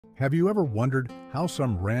Have you ever wondered how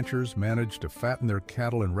some ranchers manage to fatten their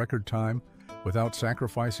cattle in record time without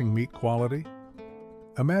sacrificing meat quality?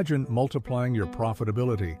 Imagine multiplying your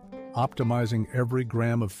profitability, optimizing every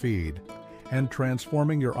gram of feed, and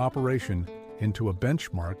transforming your operation into a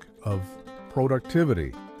benchmark of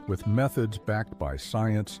productivity with methods backed by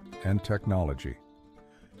science and technology.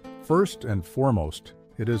 First and foremost,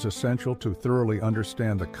 it is essential to thoroughly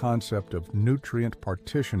understand the concept of nutrient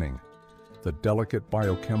partitioning, the delicate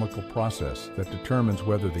biochemical process that determines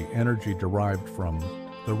whether the energy derived from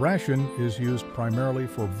the ration is used primarily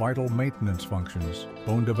for vital maintenance functions,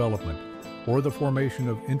 bone development, or the formation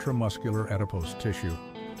of intramuscular adipose tissue.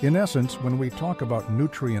 In essence, when we talk about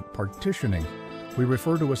nutrient partitioning, we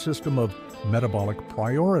refer to a system of metabolic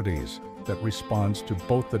priorities that responds to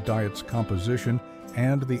both the diet's composition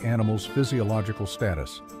and the animal's physiological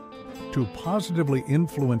status. To positively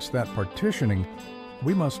influence that partitioning,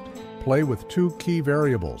 we must play with two key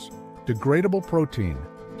variables: degradable protein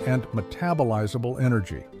and metabolizable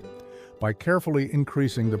energy. By carefully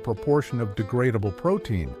increasing the proportion of degradable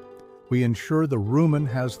protein, we ensure the rumen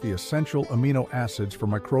has the essential amino acids for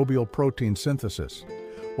microbial protein synthesis,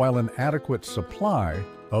 while an adequate supply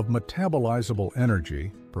of metabolizable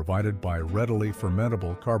energy, provided by readily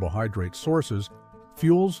fermentable carbohydrate sources,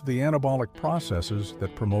 fuels the anabolic processes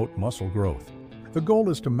that promote muscle growth. The goal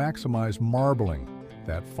is to maximize marbling,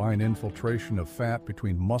 that fine infiltration of fat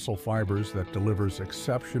between muscle fibers that delivers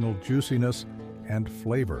exceptional juiciness and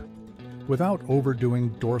flavor, without overdoing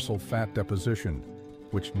dorsal fat deposition,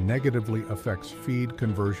 which negatively affects feed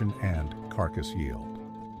conversion and carcass yield.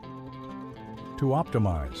 To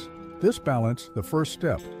optimize this balance, the first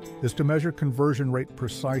step is to measure conversion rate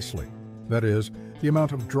precisely, that is, the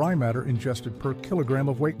amount of dry matter ingested per kilogram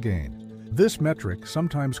of weight gain. This metric,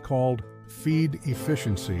 sometimes called feed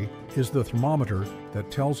efficiency, is the thermometer that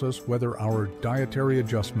tells us whether our dietary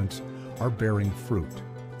adjustments are bearing fruit.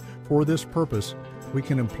 For this purpose, we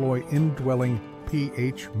can employ indwelling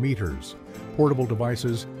pH meters, portable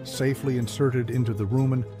devices safely inserted into the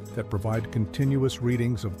rumen that provide continuous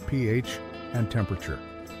readings of pH and temperature.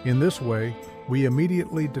 In this way, we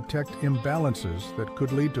immediately detect imbalances that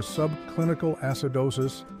could lead to subclinical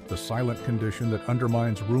acidosis, the silent condition that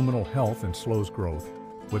undermines ruminal health and slows growth,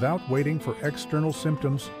 without waiting for external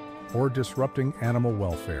symptoms or disrupting animal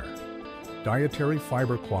welfare. Dietary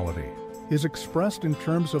fiber quality is expressed in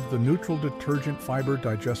terms of the neutral detergent fiber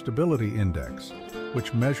digestibility index,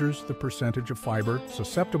 which measures the percentage of fiber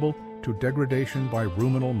susceptible to degradation by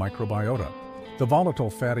ruminal microbiota. The volatile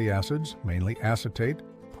fatty acids, mainly acetate,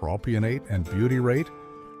 propionate, and butyrate,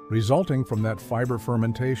 resulting from that fiber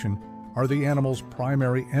fermentation, are the animal's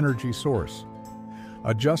primary energy source.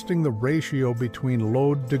 Adjusting the ratio between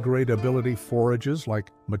low degradability forages like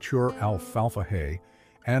mature alfalfa hay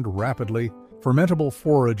and rapidly fermentable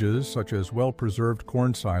forages such as well-preserved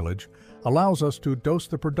corn silage allows us to dose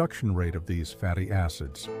the production rate of these fatty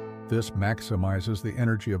acids. This maximizes the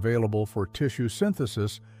energy available for tissue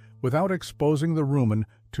synthesis without exposing the rumen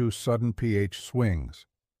to sudden pH swings.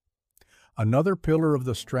 Another pillar of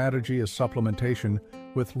the strategy is supplementation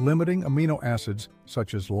with limiting amino acids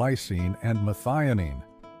such as lysine and methionine,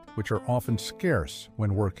 which are often scarce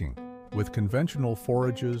when working with conventional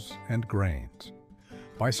forages and grains.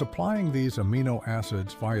 By supplying these amino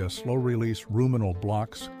acids via slow-release ruminal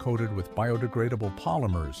blocks coated with biodegradable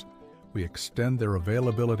polymers, we extend their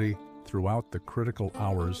availability throughout the critical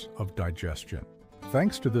hours of digestion.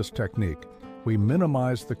 Thanks to this technique, we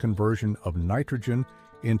minimize the conversion of nitrogen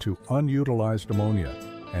into unutilized ammonia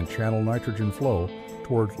and channel nitrogen flow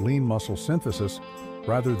toward lean muscle synthesis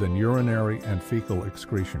rather than urinary and fecal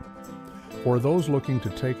excretion. For those looking to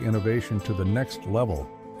take innovation to the next level,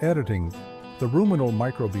 editing the ruminal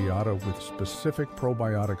microbiota with specific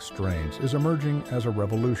probiotic strains is emerging as a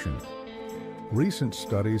revolution. Recent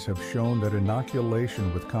studies have shown that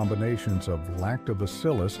inoculation with combinations of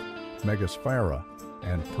Lactobacillus, Megasphaera,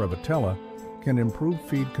 and Prevotella can improve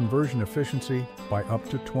feed conversion efficiency by up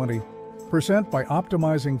to 20% by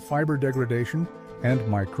optimizing fiber degradation and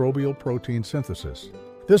microbial protein synthesis.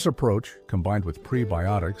 This approach, combined with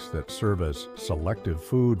prebiotics that serve as selective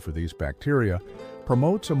food for these bacteria,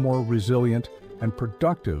 promotes a more resilient and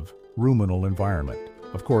productive ruminal environment.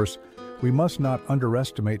 Of course, we must not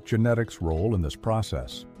underestimate genetics' role in this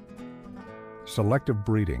process. Selective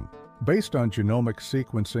breeding, based on genomic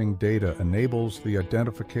sequencing data, enables the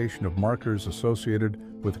identification of markers associated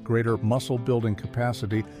with greater muscle-building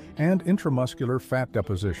capacity and intramuscular fat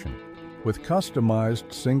deposition. With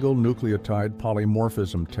customized single nucleotide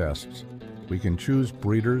polymorphism tests, we can choose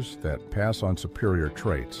breeders that pass on superior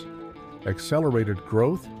traits. Accelerated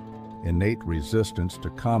growth, innate resistance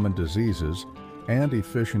to common diseases, and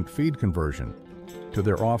efficient feed conversion to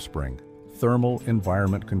their offspring. Thermal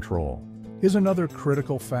environment control is another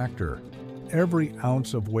critical factor. Every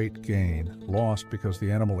ounce of weight gain lost because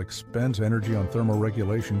the animal expends energy on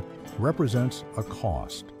thermoregulation represents a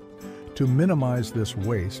cost. To minimize this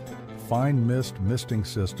waste, fine mist misting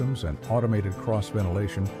systems and automated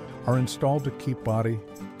cross-ventilation are installed to keep body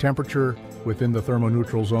temperature within the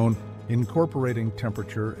thermoneutral zone. Incorporating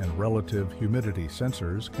temperature and relative humidity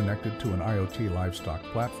sensors connected to an IoT livestock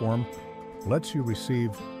platform lets you receive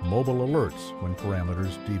mobile alerts when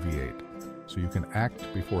parameters deviate, so you can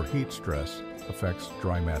act before heat stress affects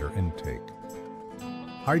dry matter intake.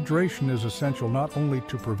 Hydration is essential not only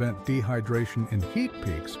to prevent dehydration in heat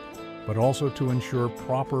peaks, but also to ensure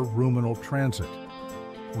proper ruminal transit.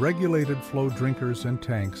 Regulated flow drinkers and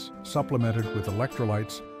tanks supplemented with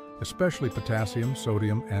electrolytes, especially potassium,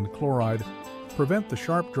 sodium, and chloride, prevent the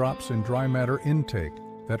sharp drops in dry matter intake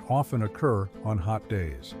that often occur on hot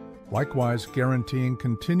days. Likewise, guaranteeing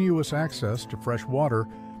continuous access to fresh water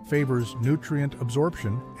favors nutrient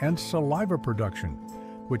absorption and saliva production,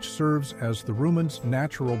 which serves as the rumen's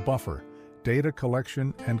natural buffer. Data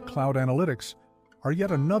collection and cloud analytics are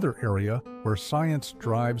yet another area where science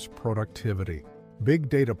drives productivity. Big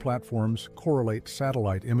data platforms correlate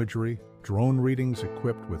satellite imagery, drone readings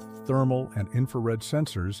equipped with thermal and infrared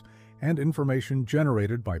sensors, and information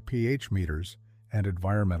generated by pH meters and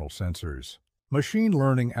environmental sensors. Machine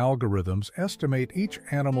learning algorithms estimate each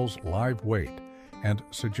animal's live weight and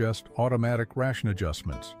suggest automatic ration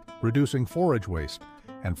adjustments, reducing forage waste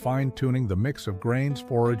and fine-tuning the mix of grains,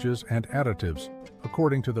 forages, and additives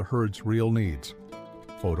according to the herd's real needs.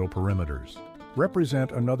 Photoperimeters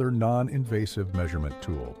represent another non-invasive measurement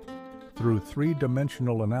tool. Through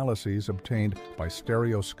three-dimensional analyses obtained by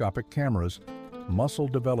stereoscopic cameras, muscle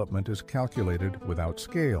development is calculated without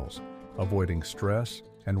scales, avoiding stress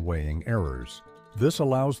and weighing errors. This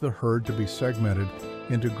allows the herd to be segmented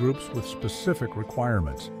into groups with specific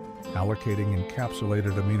requirements, allocating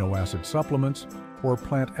encapsulated amino acid supplements or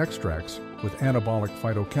plant extracts with anabolic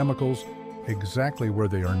phytochemicals exactly where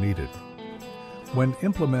they are needed. When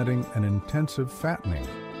implementing an intensive fattening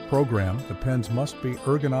program, the pens must be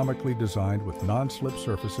ergonomically designed with non-slip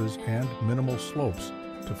surfaces and minimal slopes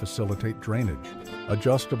to facilitate drainage.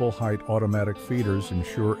 Adjustable height automatic feeders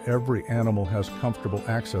ensure every animal has comfortable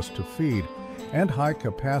access to feed, and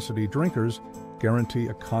high-capacity drinkers guarantee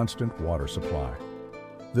a constant water supply.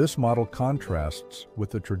 This model contrasts with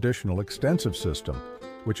the traditional extensive system,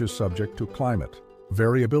 which is subject to climate,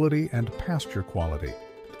 variability, and pasture quality.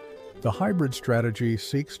 The hybrid strategy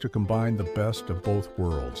seeks to combine the best of both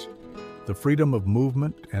worlds: the freedom of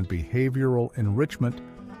movement and behavioral enrichment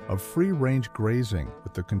of free-range grazing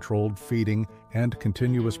with the controlled feeding and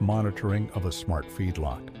continuous monitoring of a smart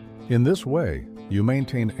feedlot. In this way, you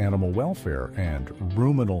maintain animal welfare and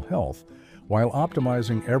ruminal health while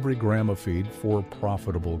optimizing every gram of feed for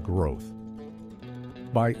profitable growth.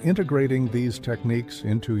 By integrating these techniques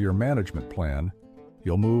into your management plan,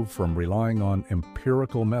 you'll move from relying on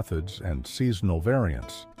empirical methods and seasonal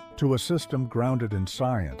variance to a system grounded in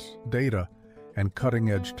science, data, and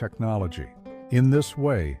cutting-edge technology. In this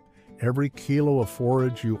way, every kilo of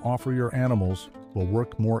forage you offer your animals will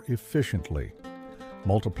work more efficiently,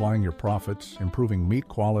 multiplying your profits, improving meat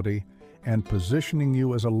quality, and positioning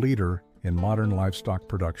you as a leader in modern livestock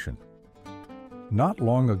production. Not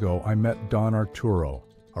long ago, I met Don Arturo,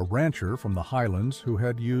 a rancher from the highlands who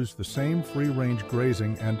had used the same free-range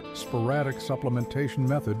grazing and sporadic supplementation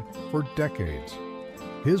method for decades.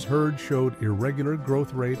 His herd showed irregular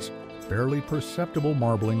growth rates, barely perceptible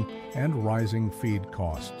marbling, and rising feed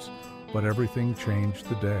costs. But everything changed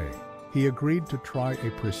the day. He agreed to try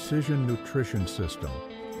a precision nutrition system.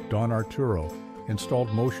 Don Arturo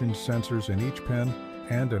installed motion sensors in each pen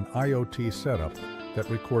and an IoT setup that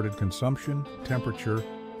recorded consumption, temperature,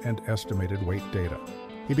 and estimated weight data.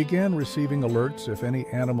 He began receiving alerts if any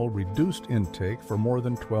animal reduced intake for more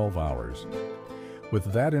than 12 hours.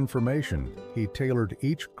 With that information, he tailored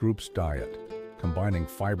each group's diet, combining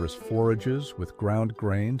fibrous forages with ground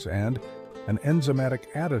grains and an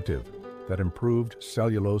enzymatic additive that improved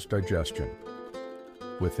cellulose digestion.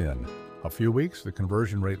 Within a few weeks, the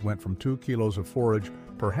conversion rate went from 2 kilos of forage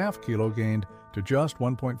per half kilo gained to just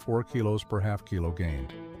 1.4 kilos per half kilo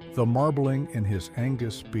gained. The marbling in his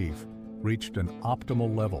Angus beef reached an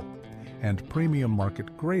optimal level, and premium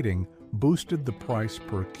market grading boosted the price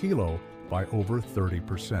per kilo by over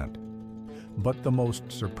 30%. But the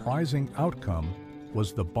most surprising outcome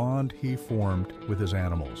was the bond he formed with his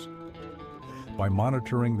animals. By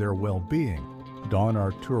monitoring their well-being, Don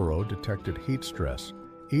Arturo detected heat stress,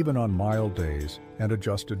 even on mild days, and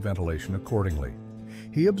adjusted ventilation accordingly.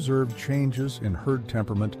 He observed changes in herd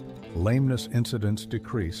temperament, lameness incidence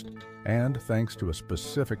decreased, and thanks to a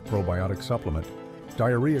specific probiotic supplement,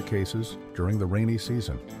 diarrhea cases during the rainy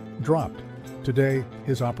season dropped. Today,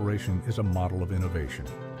 his operation is a model of innovation.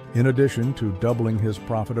 In addition to doubling his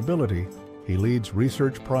profitability, he leads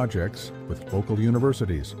research projects with local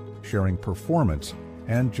universities, sharing performance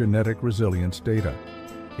and genetic resilience data.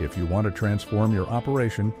 If you want to transform your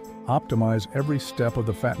operation, optimize every step of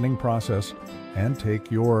the fattening process, and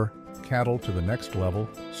take your cattle to the next level,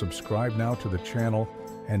 subscribe now to the channel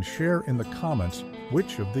and share in the comments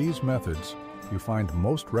which of these methods you find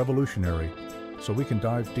most revolutionary so we can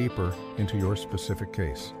dive deeper into your specific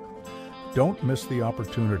case. Don't miss the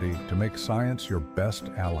opportunity to make science your best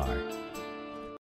ally.